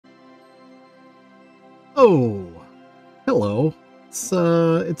Oh, hello.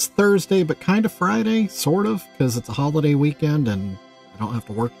 It's Thursday, but kind of Friday, sort of, because it's a holiday weekend and I don't have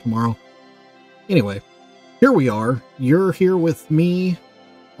to work tomorrow. Anyway, here we are. You're here with me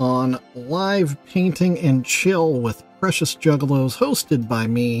on Live Painting and Chill with Precious Juggalos, hosted by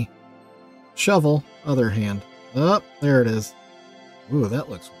me, Shovel, other hand. Oh, there it is. Ooh, that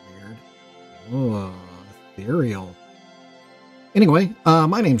looks weird. Ooh, ethereal. Anyway,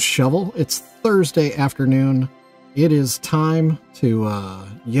 my name's Shovel. It's Thursday afternoon. It is time to,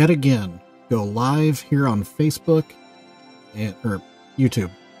 yet again, go live here on Facebook, or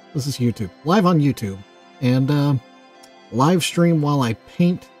YouTube. This is YouTube. Live on YouTube. And, live stream while I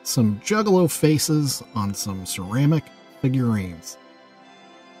paint some Juggalo faces on some ceramic figurines.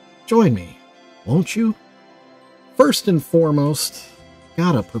 Join me, won't you? First and foremost,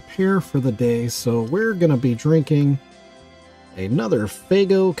 gotta prepare for the day, so we're gonna be drinking another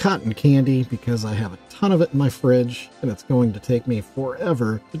Faygo cotton candy because I have a ton of it in my fridge and it's going to take me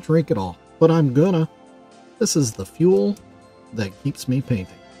forever to drink it all. But I'm gonna. This is the fuel that keeps me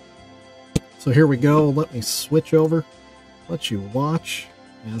painting. So here we go. Let me switch over. Let you watch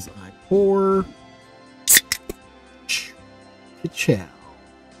as I pour. Ka-chow.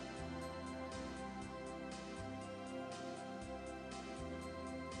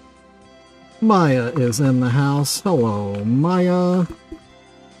 Maya is in the house. Hello, Maya.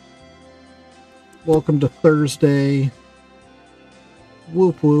 Welcome to Thursday.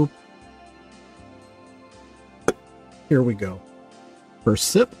 Whoop whoop. Here we go. First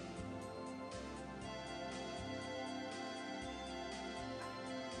sip.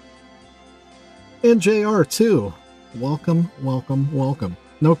 And JR too. Welcome, welcome, welcome.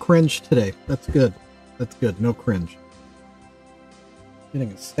 No cringe today. That's good. That's good. No cringe.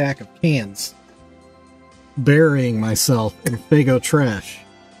 Getting a stack of cans. Burying myself in Faygo trash.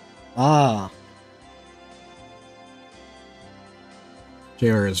 Ah.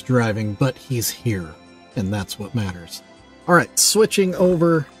 JR is driving, but he's here. And that's what matters. Alright, switching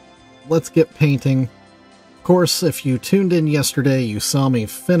over. Let's get painting. Of course, if you tuned in yesterday, you saw me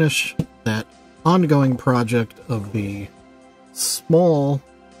finish that ongoing project of the small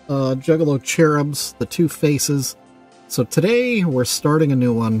Juggalo cherubs, the two faces. So today, we're starting a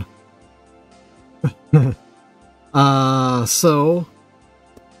new one. So,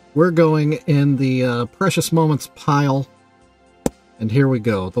 we're going in the Precious Moments pile. And here we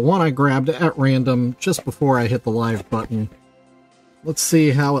go. The one I grabbed at random just before I hit the live button. Let's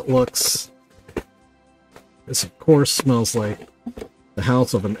see how it looks. This, of course, smells like the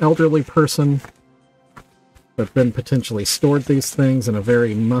house of an elderly person that then potentially stored these things in a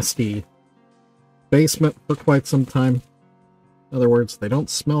very musty basement for quite some time. In other words, they don't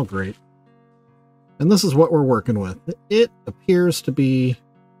smell great. And this is what we're working with. It appears to be,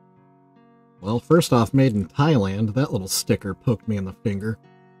 well, first off, made in Thailand. That little sticker poked me in the finger.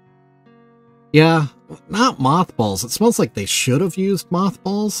 Yeah, not mothballs. It smells like they should have used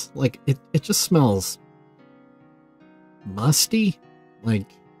mothballs. Like, it just smells musty.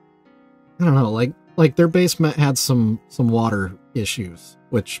 Like, I don't know, like their basement had some water issues,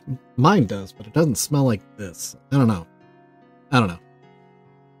 which mine does, but it doesn't smell like this. I don't know.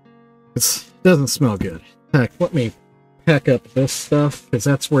 It doesn't smell good. Heck, let me pack up this stuff, because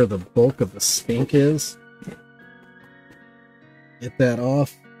that's where the bulk of the stink is. Get that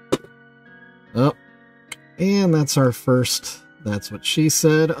off. Oh, and that's our first, that's what she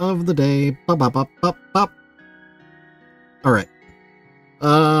said, of the day. Bop, bop, bop, bop, bop. Alright.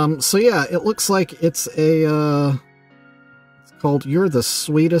 So yeah, it looks like it's a, it's called You're the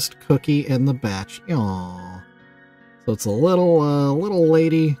Sweetest Cookie in the Batch. Aww. So it's a little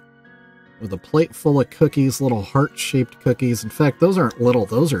lady with a plate full of cookies, little heart-shaped cookies. In fact, those aren't little,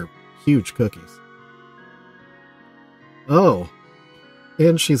 those are huge cookies. Oh.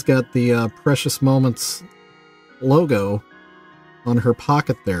 And she's got the Precious Moments logo on her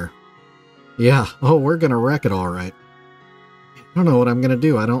pocket there. Yeah, oh, we're gonna wreck it all right. I don't know what I'm gonna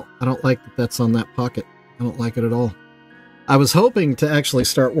do. I don't like that that's on that pocket. I don't like it at all. I was hoping to actually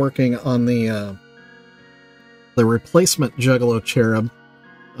start working on the replacement Juggalo cherub.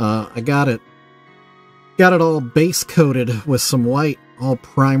 I got it all base coated with some white, all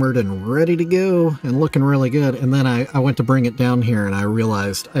primered and ready to go and looking really good. And then I went to bring it down here and I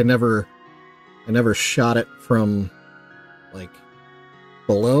realized I never shot it from like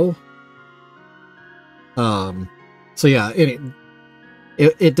below. So yeah, it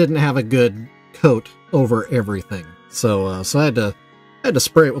didn't have a good coat over everything. So I had to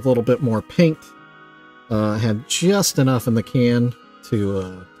spray it with a little bit more paint. I had just enough in the can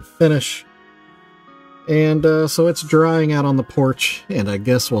to finish. And so it's drying out on the porch, and I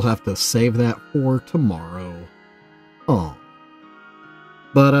guess we'll have to save that for tomorrow. Oh.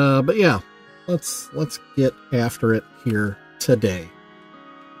 But yeah, let's get after it here today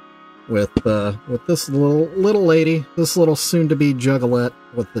with this little lady, this little soon-to-be Juggalette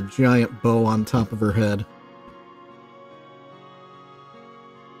with the giant bow on top of her head.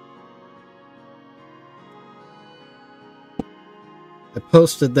 I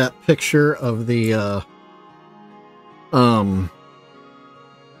posted that picture of the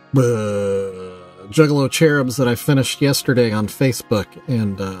Juggalo cherubs that I finished yesterday on Facebook,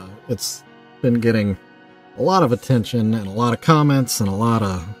 and it's been getting a lot of attention and a lot of comments and a lot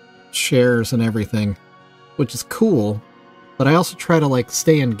of shares and everything, which is cool, but I also try to like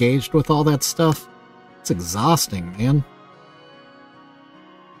stay engaged with all that stuff. It's exhausting, man.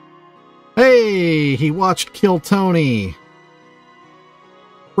 Hey, he watched Kill Tony.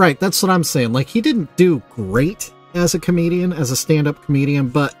 Right, that's what I'm saying. Like, he didn't do great as a comedian, as a stand-up comedian,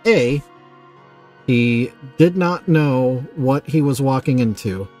 but A, he did not know what he was walking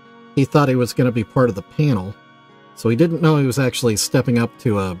into. He thought he was going to be part of the panel, so he didn't know he was actually stepping up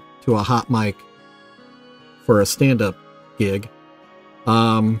to a hot mic for a stand-up gig.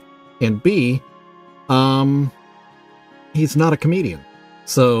 And B, he's not a comedian.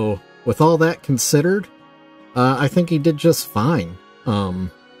 So, with all that considered, I think he did just fine.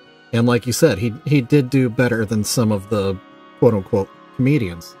 And like you said, he did do better than some of the quote-unquote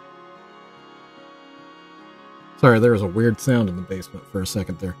comedians. Sorry, there was a weird sound in the basement for a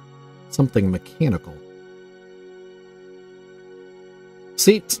second there. Something mechanical.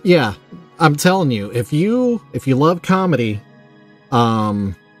 See, yeah, I'm telling you, if you love comedy,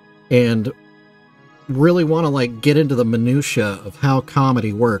 and really want to like get into the minutia of how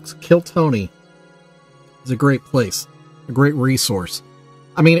comedy works, Kill Tony is a great place, a great resource.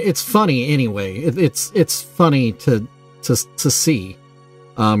 I mean, it's funny anyway. It's funny to see,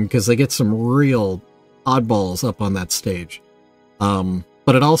 because they get some real oddballs up on that stage.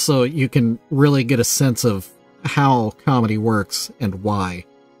 But it also, you can really get a sense of how comedy works and why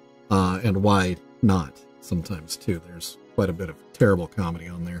not sometimes too. There's quite a bit of terrible comedy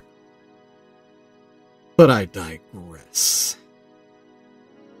on there. But I digress.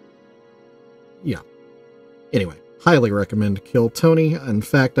 Yeah. Anyway, highly recommend Kill Tony. In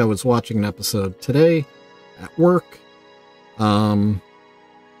fact, I was watching an episode today at work. And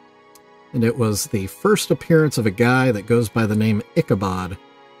it was the first appearance of a guy that goes by the name Ichabod.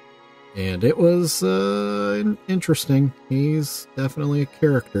 And it was interesting. He's definitely a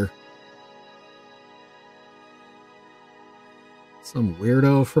character. Some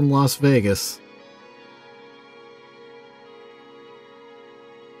weirdo from Las Vegas.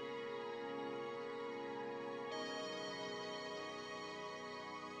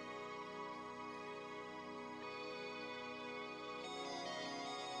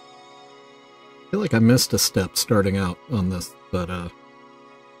 I feel like I missed a step starting out on this, but I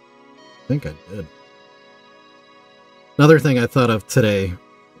think I did. Another thing I thought of today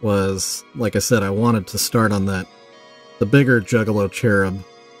was, like I said, I wanted to start on the bigger Juggalo cherub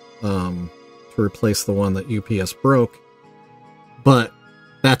to replace the one that UPS broke, but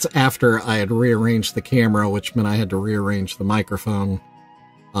that's after I had rearranged the camera, which meant I had to rearrange the microphone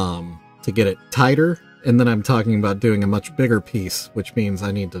to get it tighter, and then I'm talking about doing a much bigger piece, which means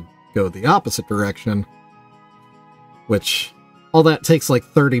I need to go the opposite direction, which all that takes like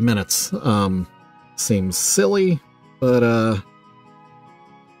 30 minutes. Seems silly, but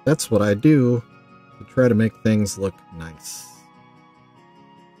that's what I do to try to make things look nice.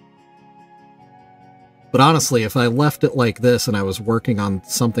 But honestly, if I left it like this and I was working on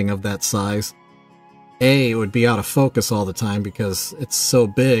something of that size, A, it would be out of focus all the time because it's so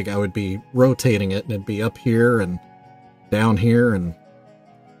big. I would be rotating it and it'd be up here and down here, and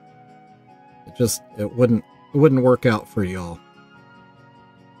it wouldn't work out for y'all.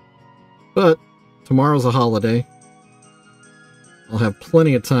 But tomorrow's a holiday. I'll have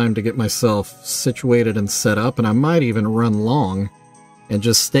plenty of time to get myself situated and set up, and I might even run long and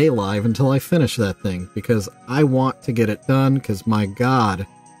just stay live until I finish that thing, because I want to get it done, because my God,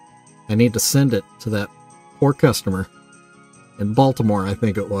 I need to send it to that poor customer in Baltimore, I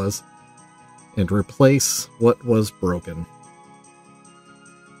think it was, and replace what was broken.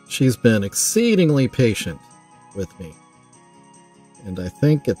 She's been exceedingly patient with me, and I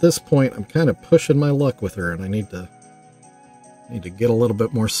think at this point I'm kind of pushing my luck with her, and I need to get a little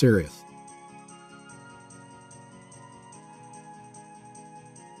bit more serious.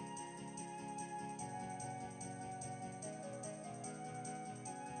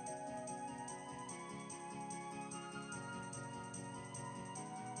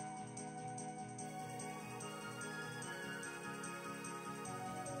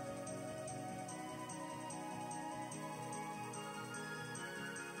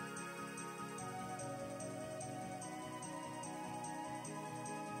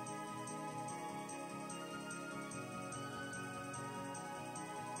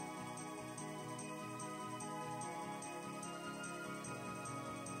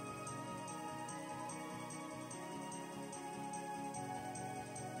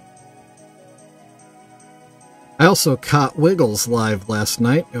 I also caught Wiggles live last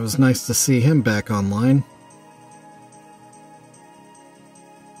night. It was nice to see him back online.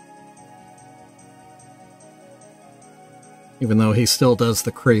 Even though he still does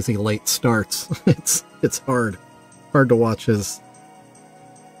the crazy late starts. It's hard. Hard to watch his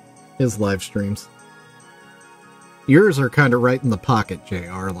live streams. Yours are kind of right in the pocket,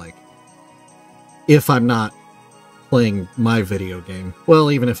 JR, like, if I'm not playing my video game.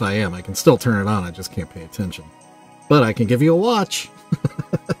 Well, even if I am, I can still turn it on, I just can't pay attention. But I can give you a watch.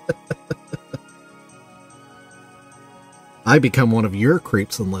 I become one of your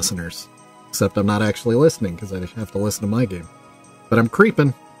creeps and listeners. Except I'm not actually listening, because I have to listen to my game. But I'm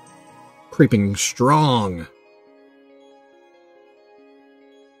creeping. Creeping strong.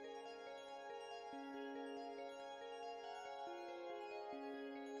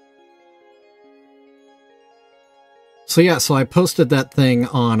 So yeah, so I posted that thing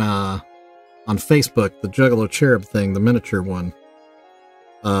on Facebook, the Juggalo Cherub thing, the miniature one.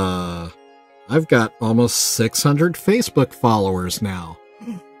 I've got almost 600 Facebook followers now.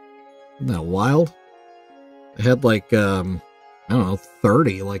 Isn't that wild? I had like, I don't know,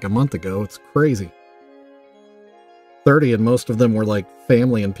 30 like a month ago. It's crazy. 30, and most of them were like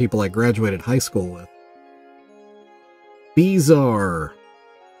family and people I graduated high school with. Bizarre.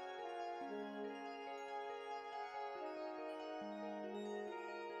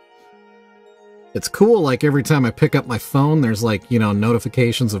 It's cool, like, every time I pick up my phone, there's, like, you know,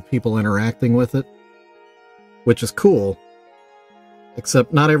 notifications of people interacting with it. Which is cool.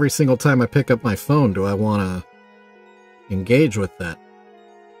 Except not every single time I pick up my phone do I want to engage with that.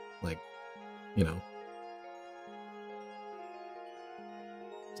 Like, you know.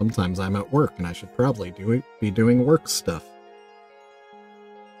 Sometimes I'm at work, and I should probably be doing work stuff.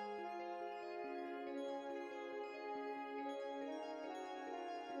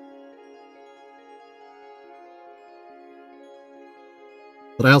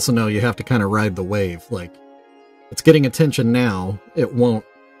 But I also know you have to kind of ride the wave. Like, it's getting attention now. It won't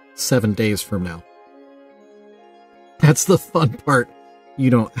 7 days from now. That's the fun part.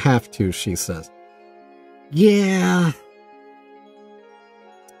 You don't have to, she says. Yeah.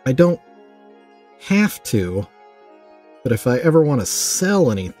 I don't have to. But if I ever want to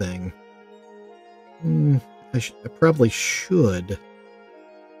sell anything, I probably should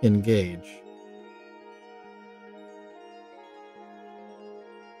engage.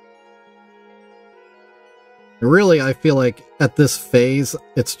 Really, I feel like at this phase,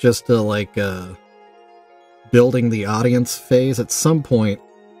 it's just a, building the audience phase. At some point,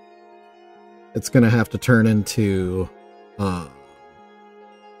 it's going to have to turn into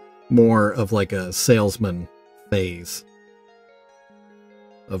more of like a salesman phase.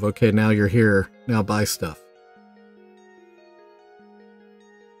 Of, okay, now you're here, now buy stuff.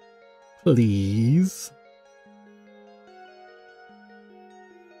 Please.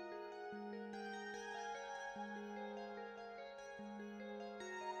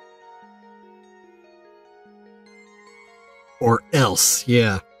 Or else,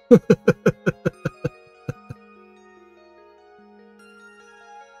 yeah.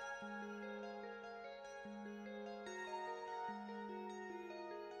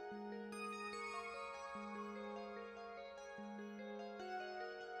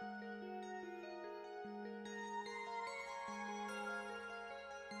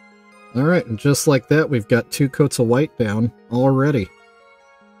 Alright, and just like that, we've got 2 coats of white down already.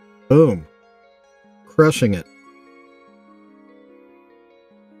 Boom. Crushing it.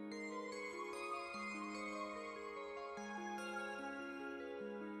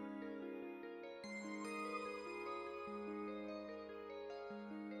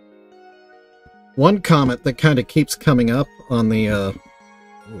 One comment that kind of keeps coming up on the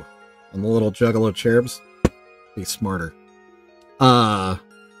little Juggalo cherubs, be smarter,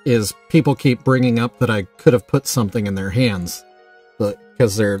 is people keep bringing up that I could have put something in their hands, but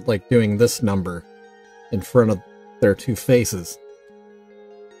because they're like doing this number in front of their 2 faces.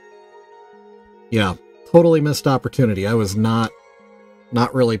 Yeah, totally missed opportunity. I was not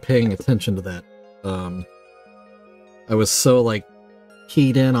really paying attention to that. I was so like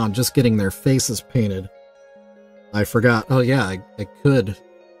keyed in on just getting their faces painted, I forgot, oh yeah, I could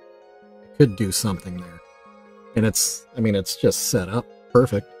do something there. And it's just set up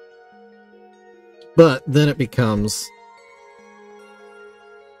perfect. But then it becomes,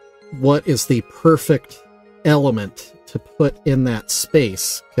 what is the perfect element to put in that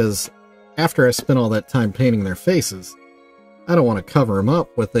space? Because after I spent all that time painting their faces, I don't want to cover them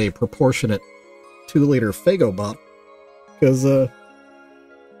up with a proportionate 2-liter Faygo bottle, because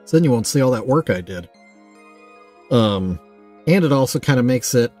then you won't see all that work I did. And it also kind of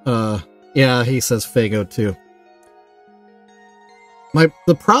makes it, yeah, he says Faygo too.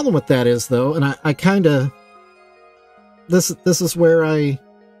 The problem with that is, though, and I kind of... This is where I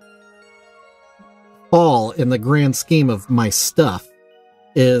fall in the grand scheme of my stuff,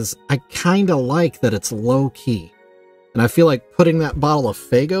 is I kind of like that it's low-key. And I feel like putting that bottle of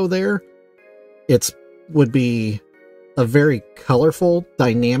Faygo there, would be a very colorful,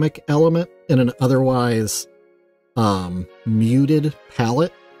 dynamic element in an otherwise muted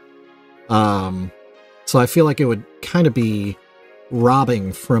palette. So I feel like it would kind of be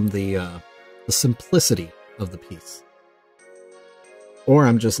robbing from the simplicity of the piece. Or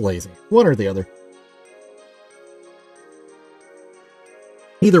I'm just lazy. One or the other.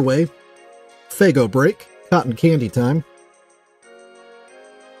 Either way, Faygo break, cotton candy time.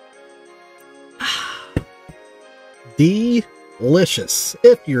 Delicious.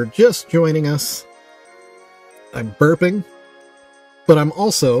 If you're just joining us, I'm burping, but I'm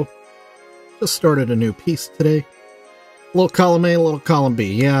also just started a new piece today. Little column A, little column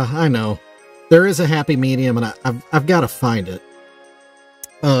B. Yeah, I know. There is a happy medium, and I've got to find it.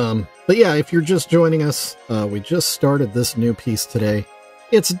 But yeah, if you're just joining us, we just started this new piece today.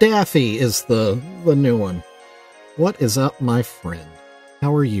 It's Daffy is the new one. What is up, my friend?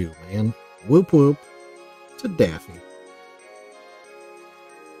 How are you, man? Whoop whoop to Daffy.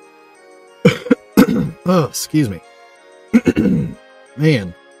 Oh, excuse me.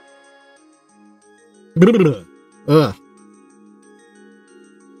 Man. Ugh.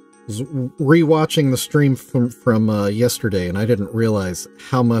 I was rewatching the stream from yesterday, and I didn't realize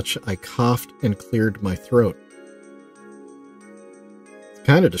how much I coughed and cleared my throat. It's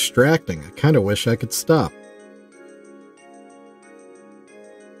kind of distracting. I kind of wish I could stop.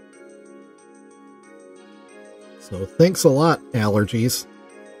 So thanks a lot, allergies.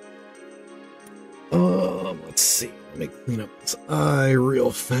 Let's see. Let me clean up this eye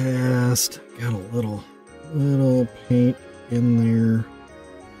real fast. Got a little paint in there.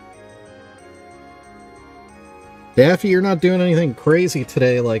 Daffy, you're not doing anything crazy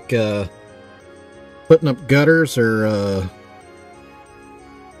today, like putting up gutters or I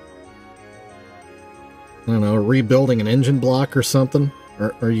don't know, rebuilding an engine block or something?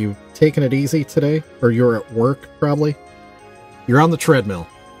 Are you taking it easy today? Or you're at work, probably? You're on the treadmill.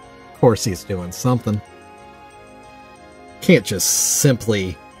 Of course he's doing something. Can't just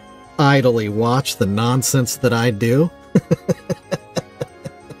simply idly watch the nonsense that I do.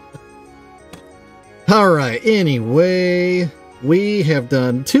 Alright, anyway, we have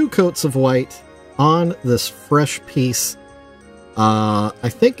done 2 coats of white on this fresh piece. I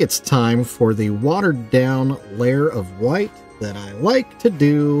think it's time for the watered down layer of white that I like to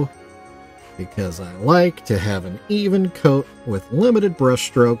do because I like to have an even coat with limited brush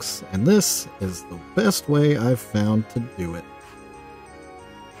strokes, and this is the best way I've found to do it.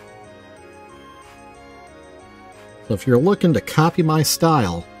 So if you're looking to copy my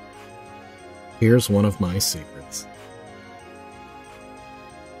style, here's one of my secrets.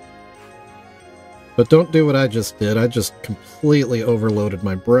 But don't do what I just did. I just completely overloaded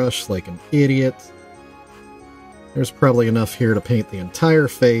my brush like an idiot. There's probably enough here to paint the entire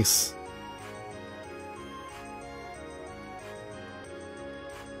face.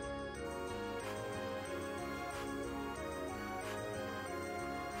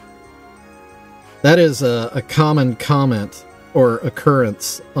 That is a common comment or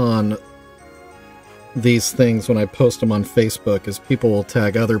occurrence on these things when I post them on Facebook, is people will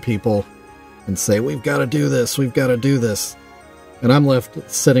tag other people and say, we've got to do this, we've got to do this. And I'm left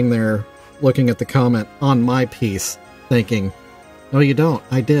sitting there looking at the comment on my piece thinking, no, you don't.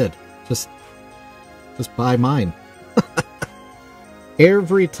 I did. Just buy mine.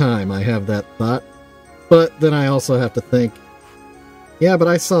 Every time I have that thought. But then I also have to think, yeah, but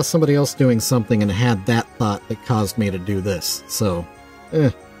I saw somebody else doing something and had that thought that caused me to do this. So,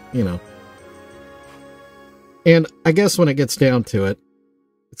 you know. And I guess when it gets down to it,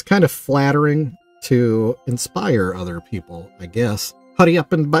 it's kind of flattering to inspire other people, I guess. Hurry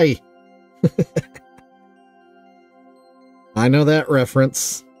up and buy. I know that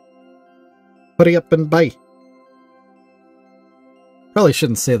reference. Hurry up and buy. Probably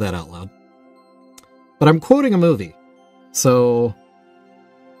shouldn't say that out loud. But I'm quoting a movie, so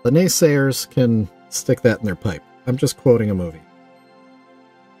the naysayers can stick that in their pipe. I'm just quoting a movie.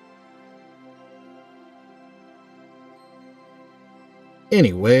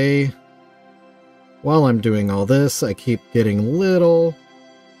 Anyway, while I'm doing all this, I keep getting little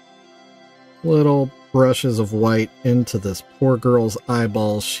brushes of white into this poor girl's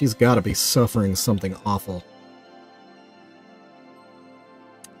eyeballs. She's got to be suffering something awful.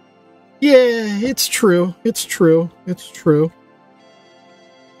 Yeah, it's true. It's true. It's true.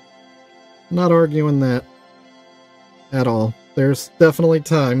 Not arguing that at all. there's definitely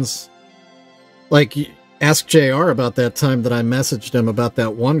times. Like, ask JR about that time that I messaged him about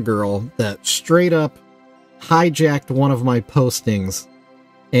that one girl that straight up hijacked one of my postings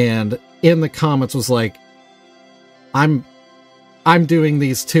and in the comments was like, I'm doing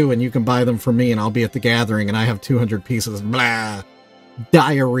these too and you can buy them for me and I'll be at the gathering and I have 200 pieces. Blah.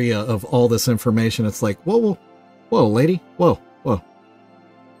 Diarrhea of all this information. It's like, whoa, lady. Whoa.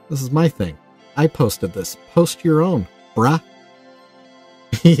 This is my thing. I posted this. Post your own, bruh.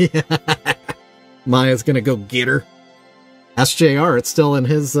 Yeah. Maya's gonna go get her. Ask JR. It's still in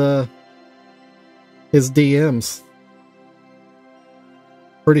his DMs.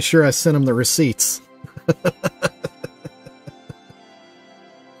 Pretty sure I sent him the receipts.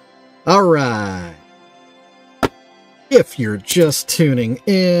 All right. If you're just tuning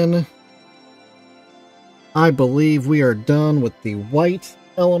in, I believe we are done with the white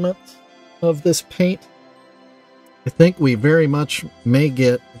element of this paint. I think we very much may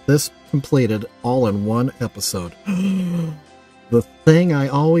get this completed all in one episode. The thing I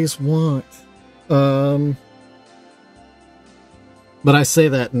always want. But I say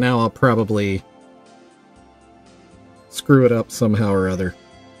that now I'll probably screw it up somehow or other.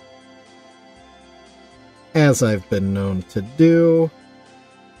 As I've been known to do.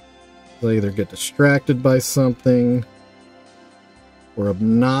 I'll either get distracted by something or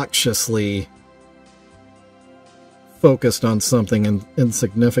obnoxiously focused on something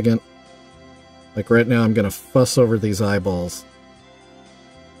insignificant. Like right now I'm going to fuss over these eyeballs.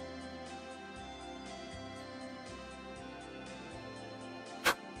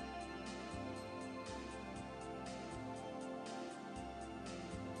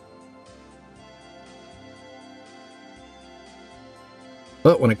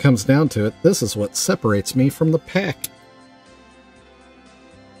 But when it comes down to it, this is what separates me from the pack.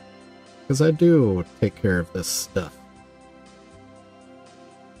 Because I do take care of this stuff.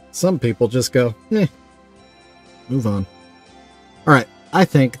 Some people just go, move on. Alright, I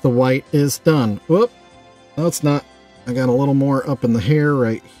think the white is done. Whoop! No, it's not. I got a little more up in the hair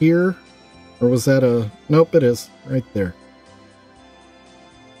right here. Or was that a... Nope, it is. Right there.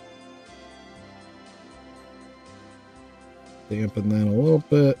 Dampen that a little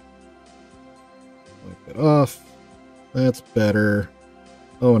bit. Wipe it off. That's better.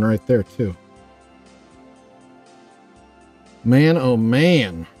 Oh, and right there too. Man, oh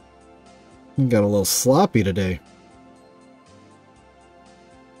man. I got a little sloppy today.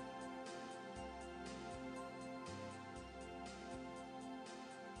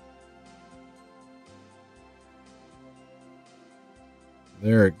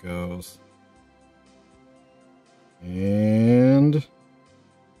 There it goes. And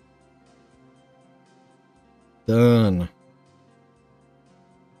done.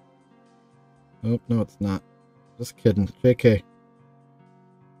 Oh, no, it's not. Just kidding. JK.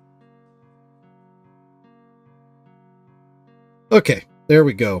 Okay, there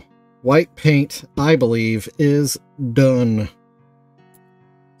we go. White paint, I believe, is done.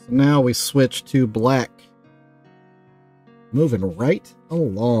 So now we switch to black. Moving right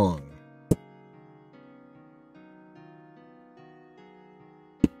along.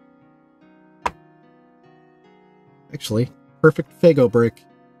 Actually, perfect Faygo brick.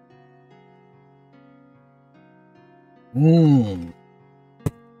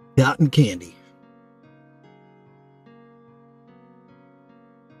 Cotton candy.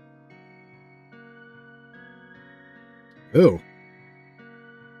 Ooh.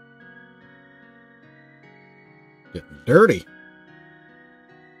 Getting dirty.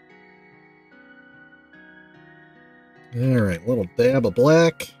 Alright, little dab of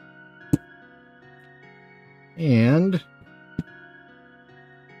black. And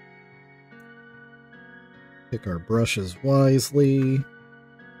pick our brushes wisely.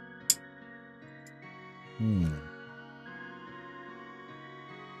 Tune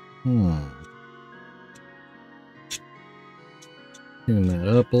that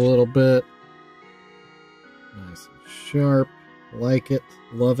up a little bit. Nice and sharp. Like it.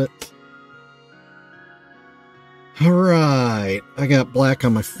 Love it. Alright. I got black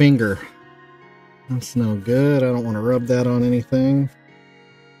on my finger. That's no good. I don't want to rub that on anything.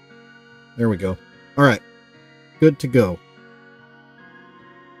 There we go. Alright. Good to go.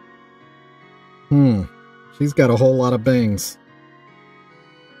 She's got a whole lot of bangs.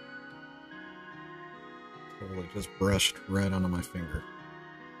 Totally just brushed right onto my finger.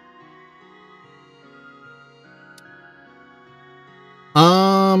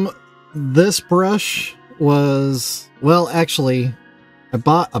 This brush was... Well, actually, I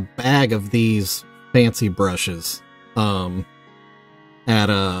bought a bag of these fancy brushes at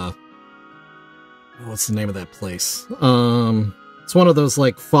what's the name of that place? It's one of those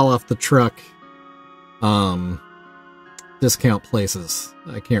like fall off the truck discount places.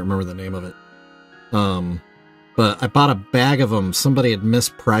 I can't remember the name of it. But I bought a bag of them. Somebody had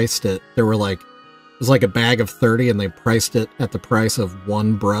mispriced it. They were like, it was like a bag of 30 and they priced it at the price of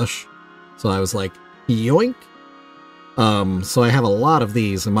one brush. So I was like, yoink. So I have a lot of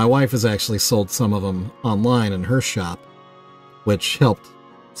these, and my wife has actually sold some of them online in her shop, which helped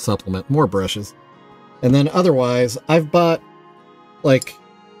supplement more brushes. And then otherwise, I've bought, like,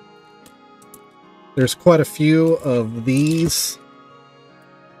 there's quite a few of these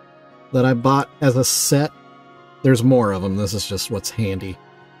that I bought as a set. There's more of them. This is just what's handy.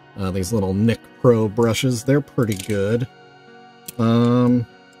 These little Nick Pro brushes, they're pretty good. I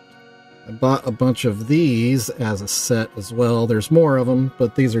bought a bunch of these as a set as well. There's more of them,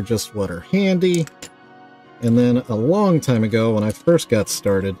 but these are just what are handy. And then a long time ago, when I first got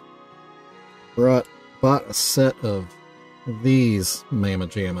started, bought a set of these Mamma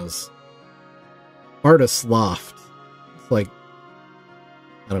Jammas. Artist's Loft. It's like,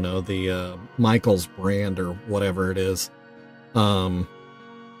 I don't know, the Michaels brand or whatever it is. And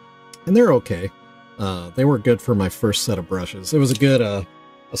they're okay. They were good for my first set of brushes. It was a good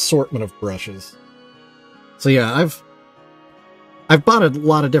assortment of brushes. So yeah, I've bought a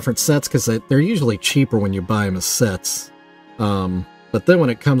lot of different sets because they're usually cheaper when you buy them as sets. But then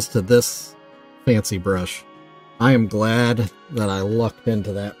when it comes to this fancy brush, I am glad that I lucked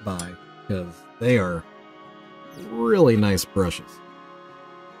into that buy, because they are really nice brushes.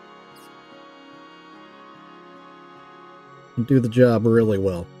 Do the job really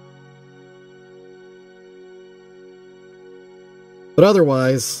well. But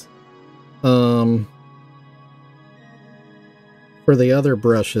otherwise, for the other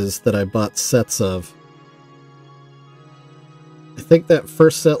brushes that I bought sets of, I think that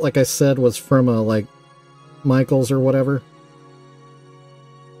first set, like I said, was from like Michaels or whatever.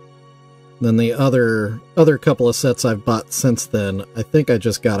 Then the other couple of sets I've bought since then, I think I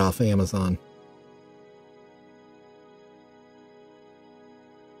just got off Amazon.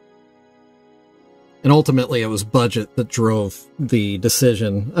 And ultimately, it was budget that drove the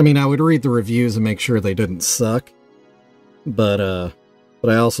decision. I mean, I would read the reviews and make sure they didn't suck. But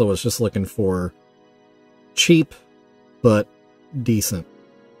I also was just looking for cheap, but decent.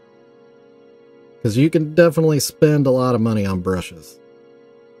 Because you can definitely spend a lot of money on brushes.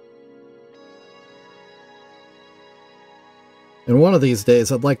 And one of these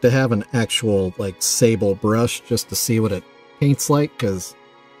days, I'd like to have an actual, like, sable brush just to see what it paints like, because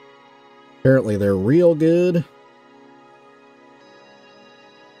apparently they're real good.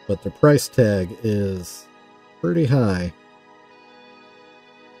 But the price tag is pretty high.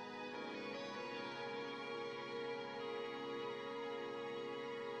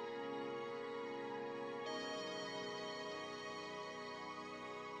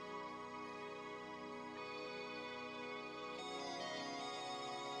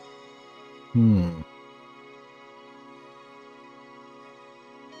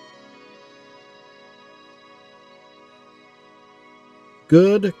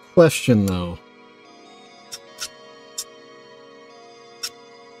 Good question, though.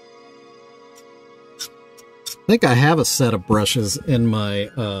 I think I have a set of brushes in my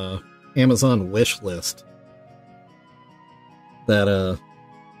Amazon wish list that,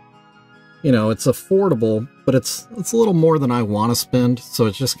 you know, it's affordable, but it's a little more than I want to spend, so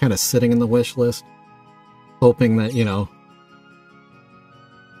it's just kind of sitting in the wish list, hoping that, you know,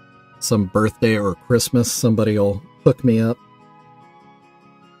 some birthday or Christmas somebody will hook me up.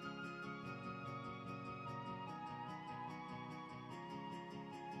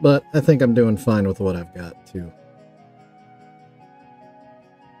 But I think I'm doing fine with what I've got, too.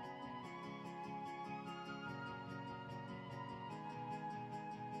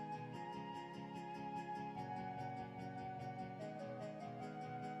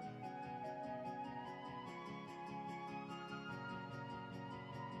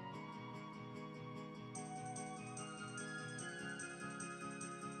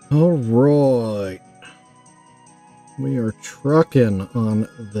 All right. We are trucking on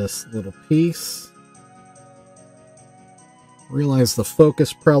this little piece. Realize the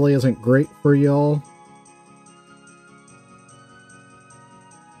focus probably isn't great for y'all.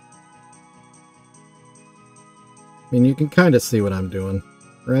 I mean, you can kind of see what I'm doing,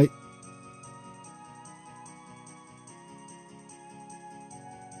 right?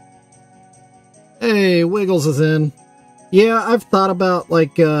 Hey, Wiggles is in. Yeah, I've thought about,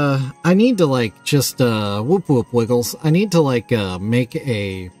 like, I need to, like, just, whoop whoop Wiggles. I need to, like, make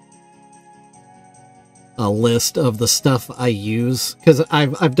a list of the stuff I use, because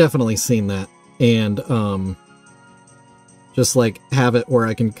I've definitely seen that, and just like have it where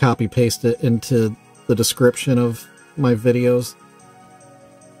I can copy paste it into the description of my videos.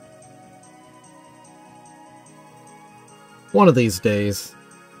 One of these days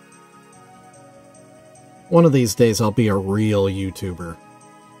I'll be a real YouTuber.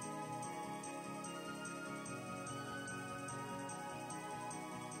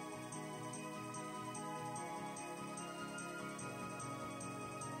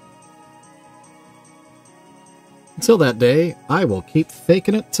 Until that day, I will keep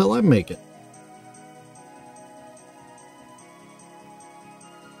faking it till I make it.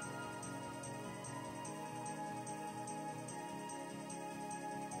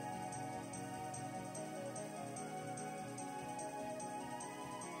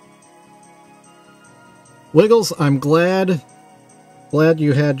 Wiggles, I'm glad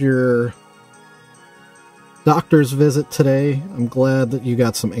you had your doctor's visit today. I'm glad that you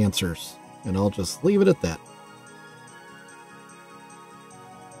got some answers, and I'll just leave it at that.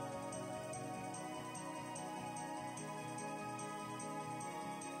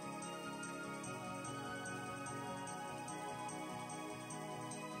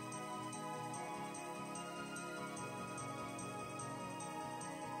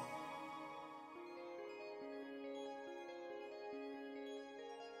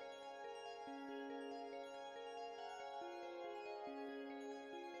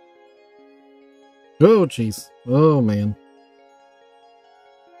 Oh, jeez. Oh, man.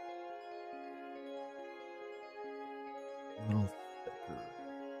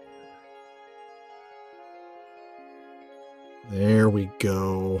 There we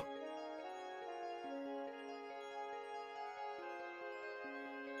go.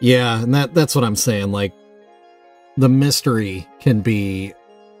 Yeah, and that's what I'm saying. Like, the mystery can be,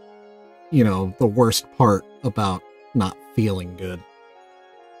 you know, the worst part about not feeling good.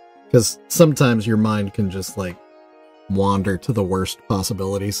 Because sometimes your mind can just, like, wander to the worst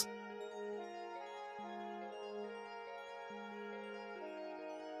possibilities.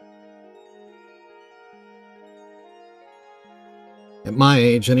 At my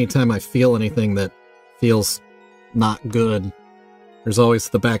age, anytime I feel anything that feels not good, there's always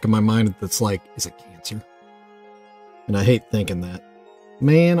the back of my mind that's like, is it cancer? And I hate thinking that.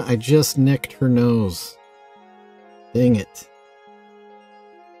 Man, I just nicked her nose. Dang it.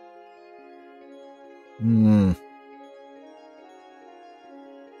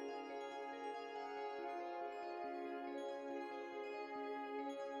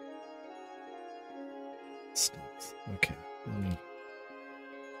 Stinks. Okay, let me...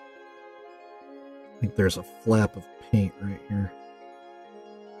 I think there's a flap of paint right here.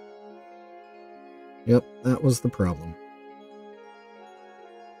 Yep, that was the problem.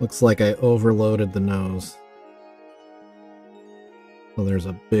 Looks like I overloaded the nose. So there's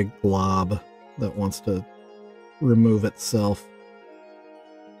a big blob that wants to remove itself.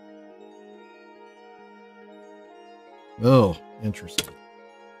 Oh, interesting.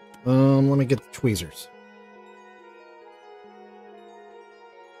 Let me get the tweezers.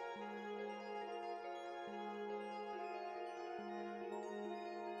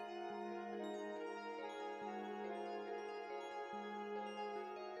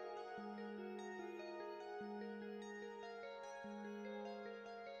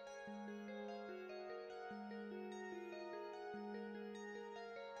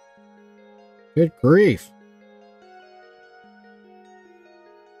 Good grief.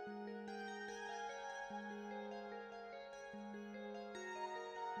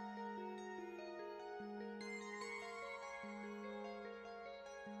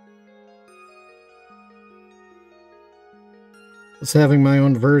 I was having my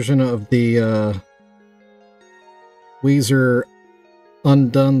own version of the Weezer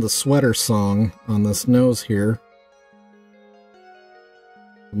Undone the Sweater song on this nose here.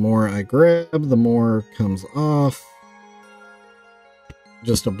 The more I grab, the more comes off.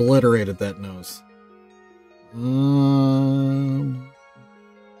 Just obliterated that nose.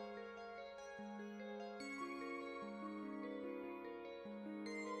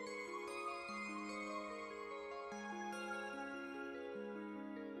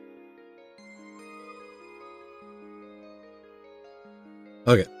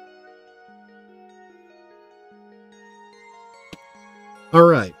 Okay. All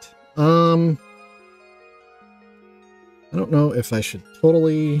right. I don't know if I should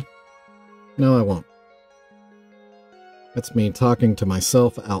totally... No, I won't. That's me talking to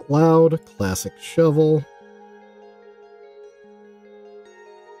myself out loud. Classic shovel.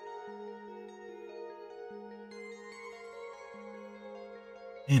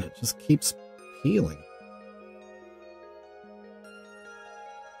 Man, it just keeps peeling.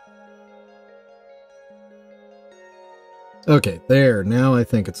 Okay, there. Now I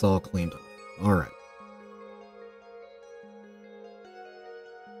think it's all cleaned up. All right.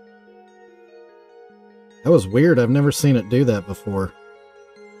 That was weird. I've never seen it do that before.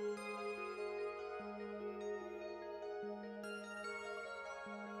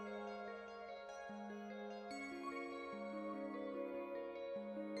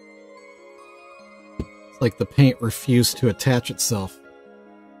 It's like the paint refused to attach itself.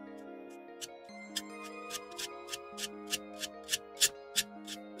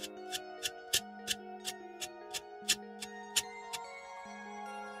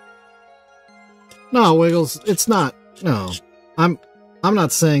 No, Wiggles, it's not. No. I'm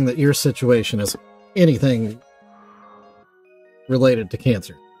not saying that your situation is anything related to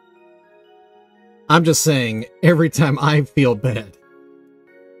cancer. I'm just saying every time I feel bad,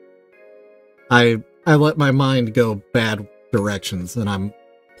 I let my mind go bad directions, and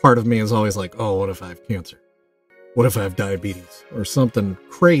part of me is always like, oh, what if I have cancer? What if I have diabetes? Or something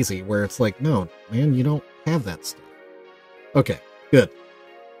crazy where it's like, no, man, you don't have that stuff. Okay, good.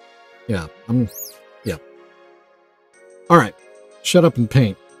 Yeah, yeah. Alright, shut up and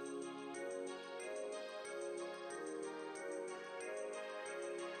paint.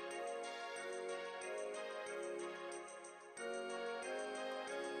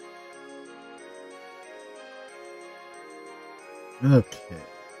 Okay.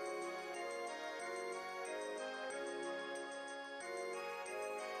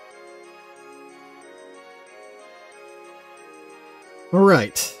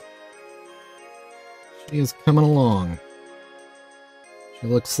 Alright. She is coming along. She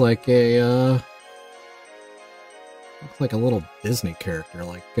looks like a little Disney character,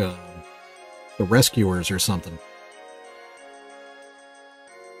 like the Rescuers or something.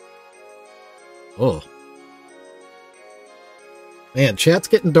 Oh. Man, chat's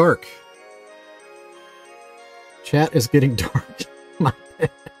getting dark. Chat is getting dark. My bad.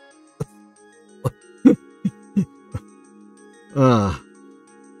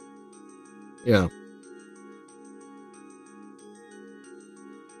 Yeah.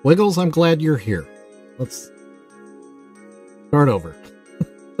 Wiggles, I'm glad you're here. Let's start over.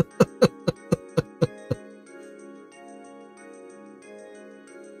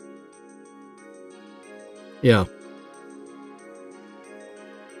 Yeah.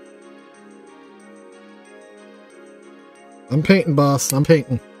 I'm painting, boss. I'm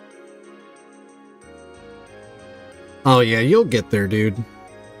painting. Oh, yeah, you'll get there, dude.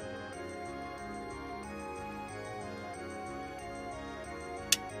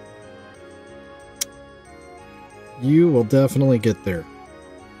 You will definitely get there.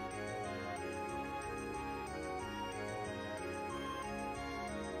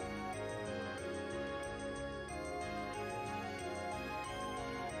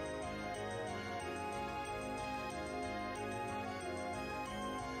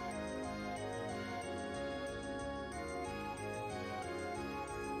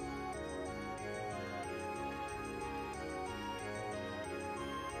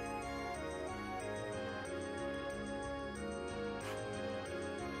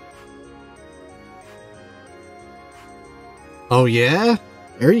 Oh, yeah?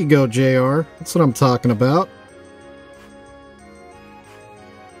 There you go, JR. That's what I'm talking about.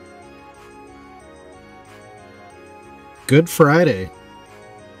 Good Friday.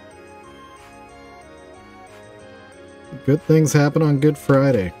 Good things happen on Good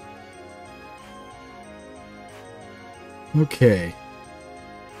Friday. Okay.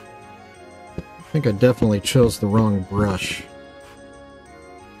 I think I definitely chose the wrong brush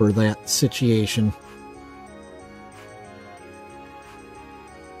for that situation.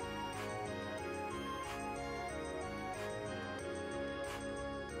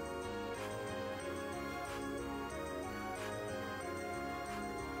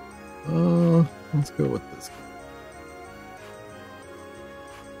 Let's go with this guy.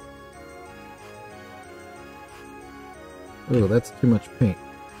 Oh, that's too much paint.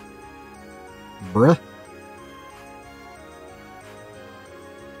 Bruh.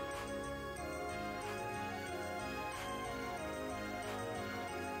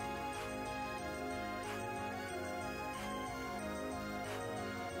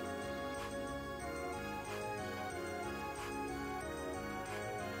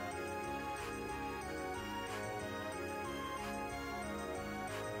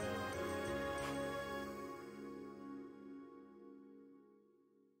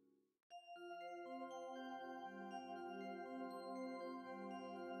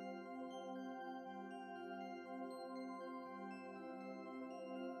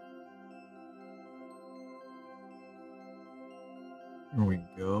 There we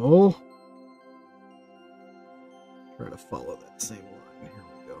go. Try to follow that same line. Here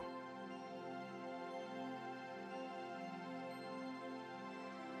we go.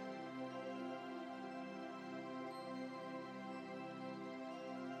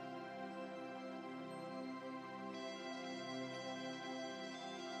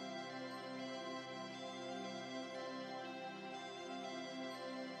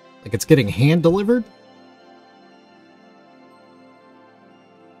 Like it's getting hand delivered?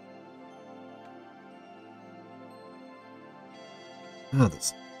 Ah,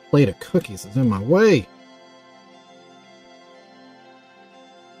 this plate of cookies is in my way.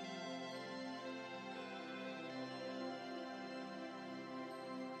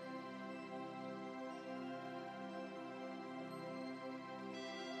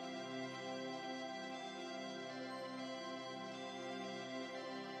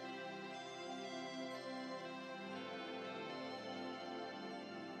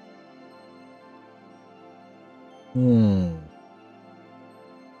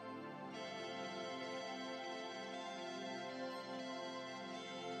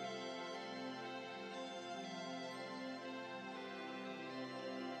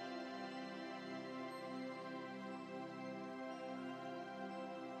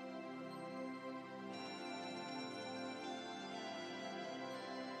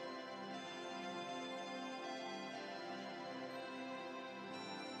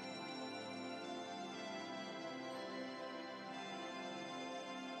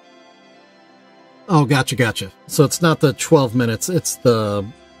 Oh, gotcha. So it's not the 12 minutes, it's the,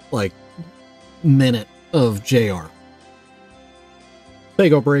 like, minute of JR.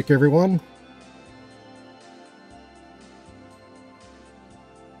 Fago break, everyone.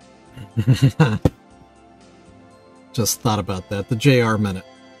 Just thought about that. The JR minute.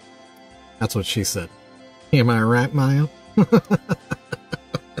 That's what she said. Am I right, Maya?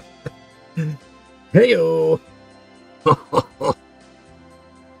 Heyo!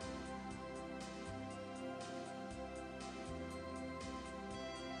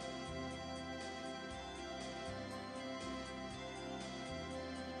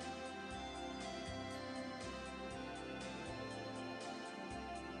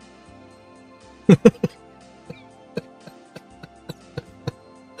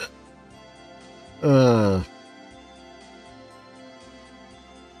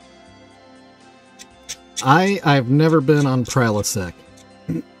 I've never been on Prilosec.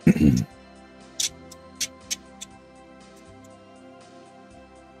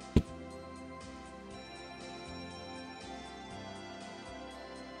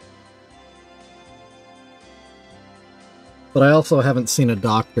 But I also haven't seen a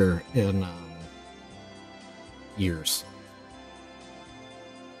doctor in years.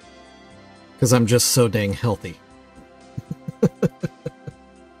 Because I'm just so dang healthy.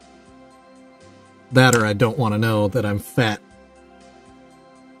 That or I don't want to know that I'm fat.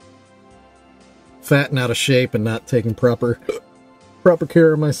 Fat and out of shape and not taking proper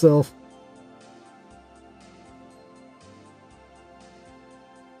care of myself.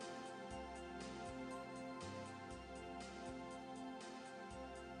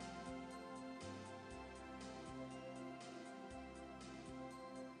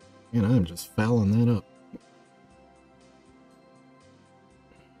 And I'm just fouling that up.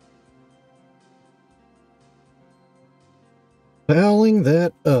 Fouling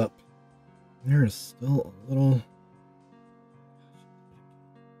that up. There's still a little...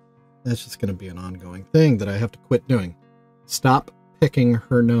 That's just going to be an ongoing thing that I have to quit doing. Stop picking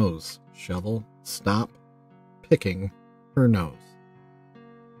her nose, Shovel. Stop picking her nose.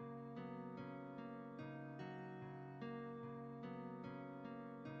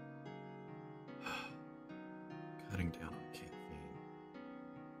 Cutting down on caffeine.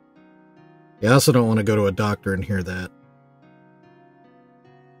 Yeah, I also don't want to go to a doctor and hear that.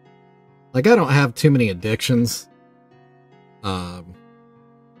 Like, I don't have too many addictions.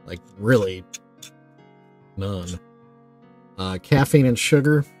 Like, really, none. Caffeine and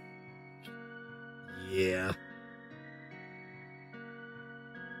sugar. Yeah.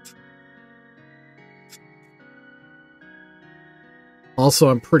 Also,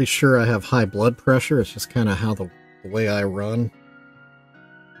 I'm pretty sure I have high blood pressure. It's just kind of how the way I run.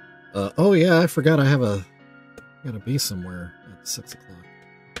 Oh yeah, I forgot I have gotta be somewhere at 6 o'clock.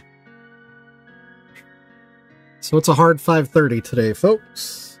 So it's a hard 5:30 today,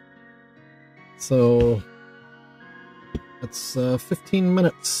 folks. So that's 15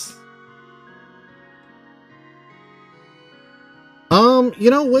 minutes. You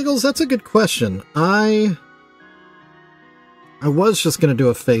know, Wiggles, that's a good question. I was just gonna do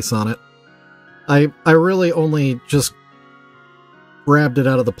a face on it. I really only just grabbed it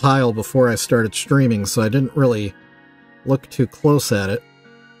out of the pile before I started streaming, so I didn't really look too close at it.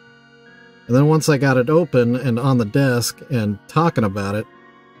 And then once I got it open and on the desk and talking about it,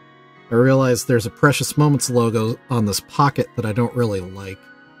 I realized there's a Precious Moments logo on this pocket that I don't really like.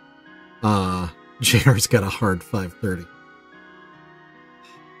 JR's got a hard 530.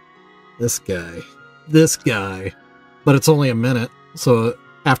 This guy. But it's only a minute, so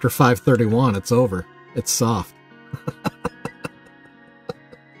after 5:31, it's over. It's soft.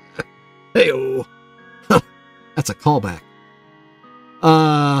 Hey-oh. That's a callback.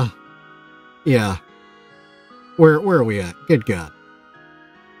 Yeah. Where are we at? Good God.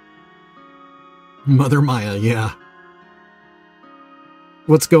 Mother Maya, yeah.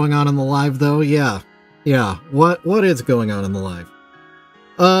 What's going on in the live, though? Yeah. Yeah. What is going on in the live?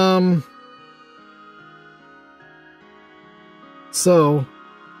 So,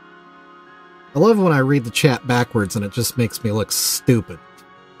 I love when I read the chat backwards and it just makes me look stupid.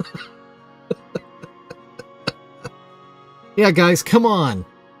 Yeah, guys, come on.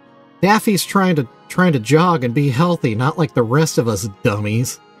 Daffy's trying to jog and be healthy, not like the rest of us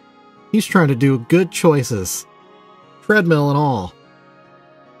dummies. He's trying to do good choices. Treadmill and all.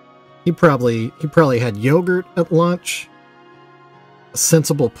 He probably had yogurt at lunch, a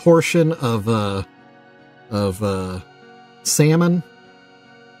sensible portion of salmon,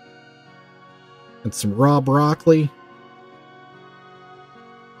 and some raw broccoli,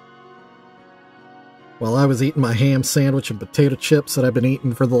 while I was eating my ham sandwich and potato chips that I've been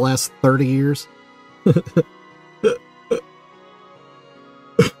eating for the last 30 years.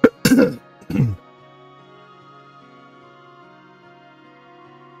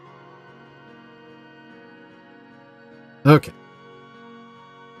 Okay.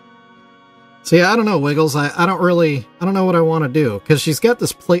 So yeah, I don't know, Wiggles. I don't know what I want to do, because she's got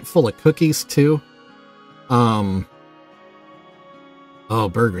this plate full of cookies too. Oh,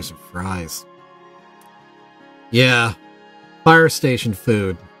 burgers and fries. Yeah, fire station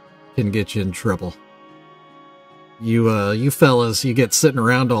food can get you in trouble. You fellas, you get sitting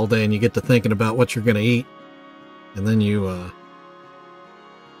around all day and you get to thinking about what you're gonna eat, and then you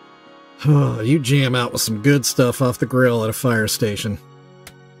jam out with some good stuff off the grill at a fire station.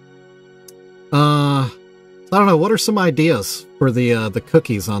 I don't know. What are some ideas for the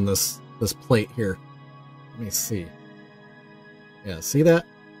cookies on this plate here? Let me see. Yeah, see that?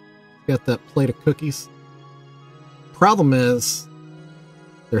 Got that plate of cookies. Problem is,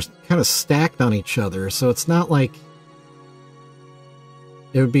 they're kind of stacked on each other, so it's not like...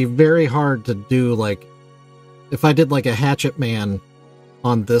 It would be very hard to do, like... If I did like a Hatchet Man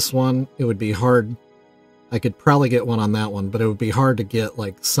on this one, it would be hard. I could probably get one on that one, but it would be hard to get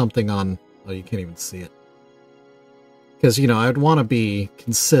like something on... Oh, you can't even see it. Because, you know, I'd want to be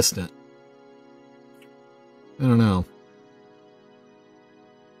consistent. I don't know.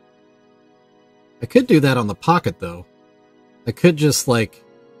 I could do that on the pocket, though. I could just, like,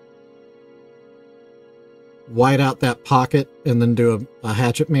 white out that pocket and then do a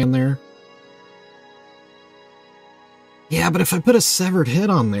Hatchet Man there. Yeah, but if I put a severed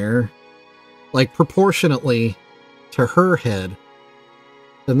head on there, like, proportionately to her head,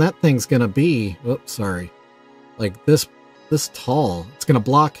 then that thing's gonna be... Oops, sorry. Like, this tall. It's gonna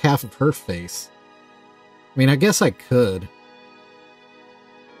block half of her face. I mean, I guess I could.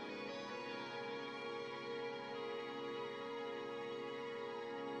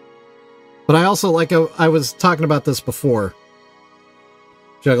 But I also, like, I was talking about this before.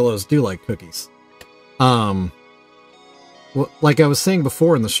 Juggalos do like cookies. Like I was saying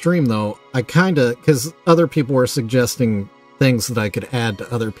before in the stream, though, I kinda... Because other people were suggesting things that I could add to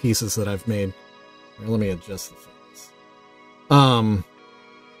other pieces that I've made. Here, let me adjust the focus.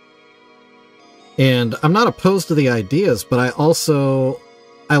 And I'm not opposed to the ideas, but I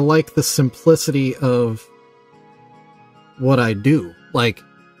like the simplicity of what I do. Like,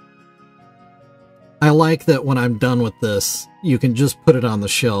 I like that when I'm done with this, you can just put it on the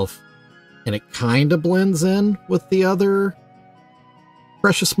shelf and it kind of blends in with the other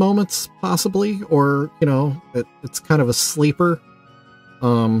Precious Moments, possibly, or, you know, it's kind of a sleeper.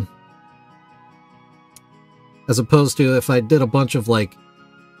 As opposed to if I did a bunch of, like,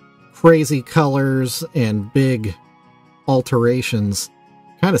 crazy colors and big alterations,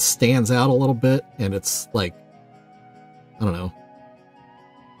 kind of stands out a little bit, and it's, like, I don't know,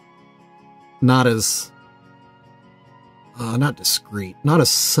 not as, not discreet, not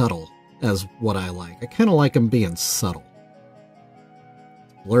as subtle as what I like. I kind of like them being subtle.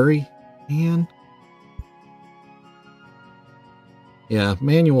 Blurry, man. Yeah,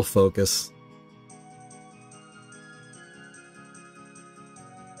 manual focus.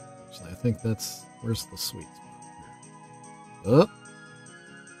 Actually, I think that's... Where's the sweet spot here? Oh!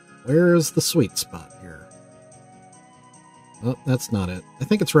 Where's the sweet spot here? Oh, that's not it. I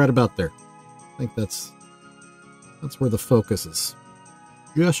think it's right about there. I think that's where the focus is.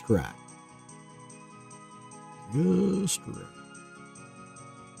 Just right. Just right.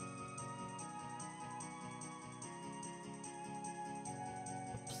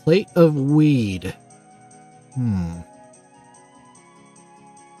 A plate of weed.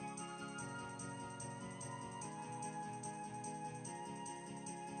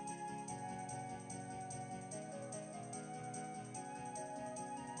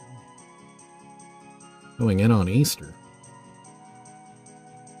 Going in on Easter.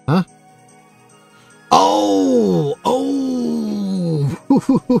 Huh? Oh,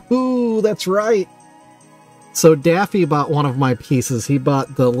 that's right. So Daffy bought one of my pieces. He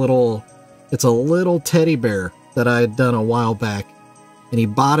bought the little, it's a little teddy bear that I had done a while back. And he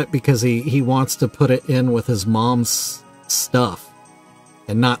bought it because he wants to put it in with his mom's stuff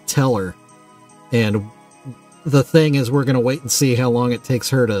and not tell her. And the thing is, we're going to wait and see how long it takes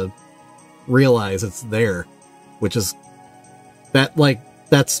her to realize it's there, which is that, like,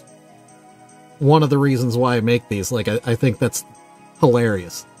 that's one of the reasons why I make these. Like, I think that's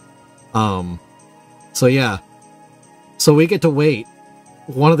hilarious. So yeah, so we get to wait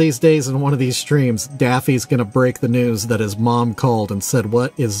one of these days in one of these streams. Daffy's gonna break the news that his mom called and said,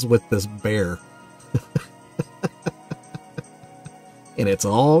 what is with this bear? And it's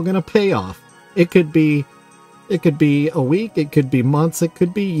all gonna pay off. It could be a week, it could be months, it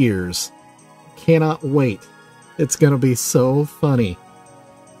could be years. Cannot wait. It's gonna be so funny.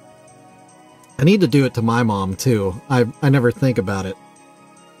 I need to do it to my mom too. I never think about it,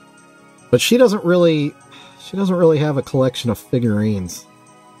 but she doesn't really have a collection of figurines.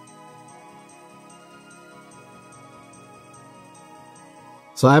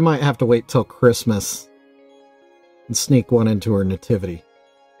 So I might have to wait till Christmas and sneak one into her nativity.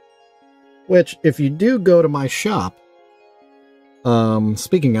 Which, if you do go to my shop,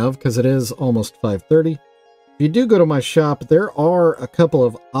 speaking of, because it is almost 5:30, if you do go to my shop, there are a couple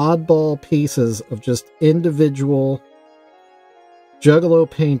of oddball pieces of just individual Juggalo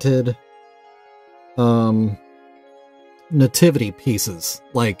painted nativity pieces.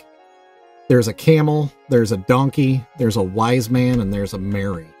 Like, there's a camel, there's a donkey, there's a wise man, and there's a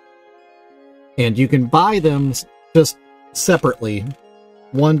Mary. And you can buy them just separately,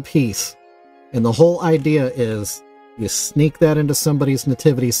 one piece. And the whole idea is, you sneak that into somebody's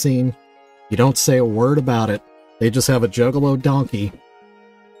nativity scene, you don't say a word about it, they just have a Juggalo donkey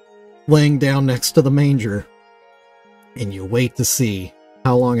laying down next to the manger, and you wait to see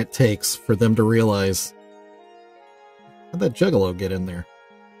how long it takes for them to realize, how'd that Juggalo get in there?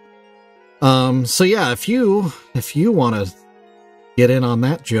 So yeah, if you want to get in on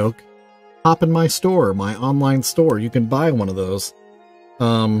that joke, hop in my store, my online store. You can buy one of those.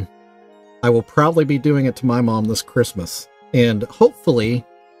 I will probably be doing it to my mom this Christmas, and hopefully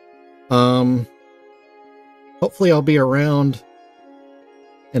I'll be around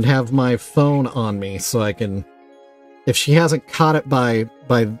and have my phone on me so I can, if she hasn't caught it by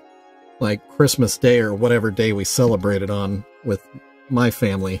like Christmas Day or whatever day we celebrate it on with my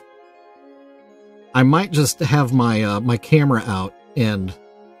family, I might just have my my camera out and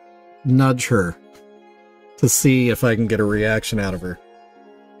nudge her to see if I can get a reaction out of her.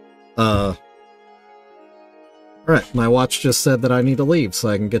 Alright, my watch just said that I need to leave so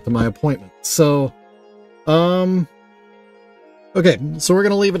I can get to my appointment. So, okay, so we're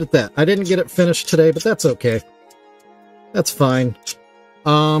gonna leave it at that. I didn't get it finished today, but that's okay. That's fine.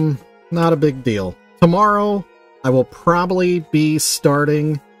 Not a big deal. Tomorrow, I will probably be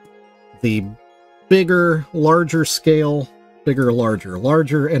starting the bigger, larger scale, bigger,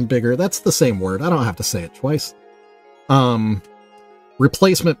 larger and bigger. That's the same word. I don't have to say it twice.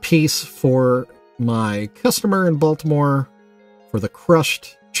 Replacement piece for my customer in Baltimore for the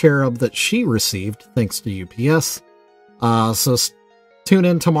crushed cherub that she received thanks to UPS. So tune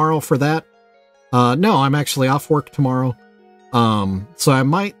in tomorrow for that. No, I'm actually off work tomorrow. So I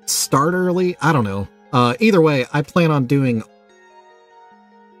might start early. I don't know. Either way, I plan on doing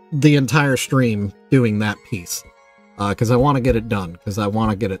the entire stream doing that piece. Because I want to get it done. Because I want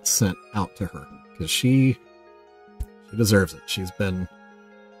to get it sent out to her. Because she deserves it. She's been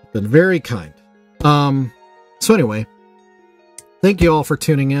very kind. So anyway, thank you all for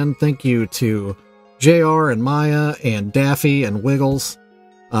tuning in. Thank you to JR and Maya and Daffy and Wiggles,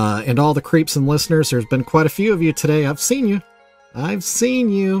 and all the creeps and listeners. There's been quite a few of you today. I've seen you. I've seen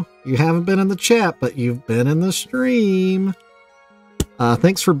you. You haven't been in the chat, but you've been in the stream.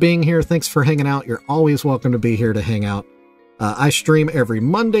 Thanks for being here. Thanks for hanging out. You're always welcome to be here to hang out. I stream every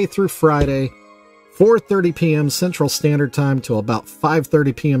Monday through Friday, 4:30 p.m. Central Standard Time to about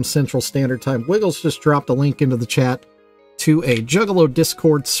 5:30 p.m. Central Standard Time. Wiggles just dropped a link into the chat to a Juggalo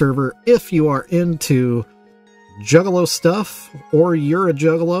Discord server if you are into Juggalo stuff, or you're a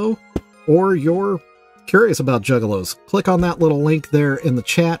Juggalo, or you're curious about Juggalos. Click on that little link there in the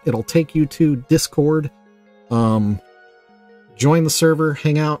chat. It'll take you to Discord. Join the server,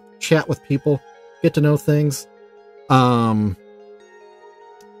 hang out, chat with people, get to know things.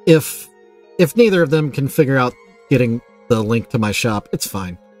 If neither of them can figure out getting the link to my shop, it's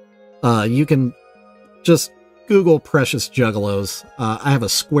fine. You can just Google Precious Juggalos. I have a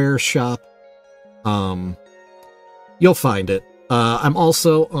Square shop. You'll find it. I'm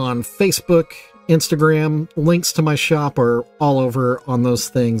also on Facebook, Instagram. Links to my shop are all over on those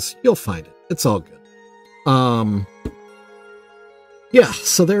things. You'll find it. It's all good. Yeah,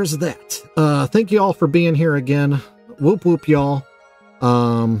 so there's that. Thank you all for being here again. Whoop whoop, y'all.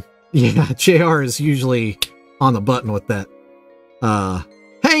 Yeah, JR is usually on the button with that.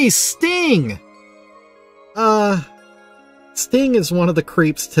 Hey, Sting! Sting is one of the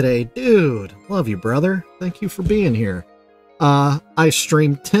creeps today. Dude, love you, brother. Thank you for being here. I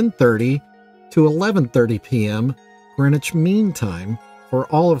stream 10:30 to 11:30 p.m. Greenwich Mean Time for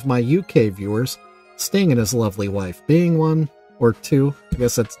all of my UK viewers, Sting and his lovely wife being one or two. I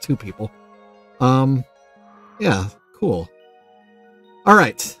guess that's two people. Yeah, cool. All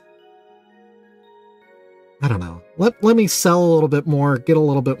right. I don't know. Let me sell a little bit more, get a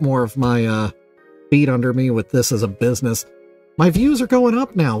little bit more of my feet under me with this as a business. My views are going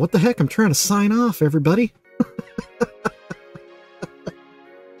up now. What the heck? I'm trying to sign off, everybody.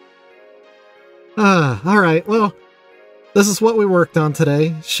 All right. Well, this is what we worked on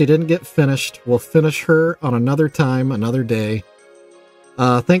today. She didn't get finished. We'll finish her on another time, another day.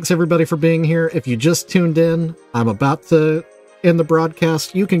 Thanks, everybody, for being here. If you just tuned in, I'm about to end the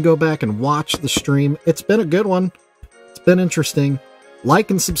broadcast. You can go back and watch the stream. It's been a good one. It's been interesting.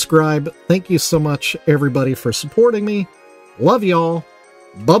 Like and subscribe. Thank you so much, everybody, for supporting me. Love y'all.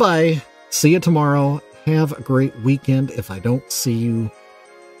 Bye-bye. See you tomorrow. Have a great weekend if I don't see you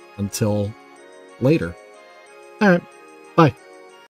until later.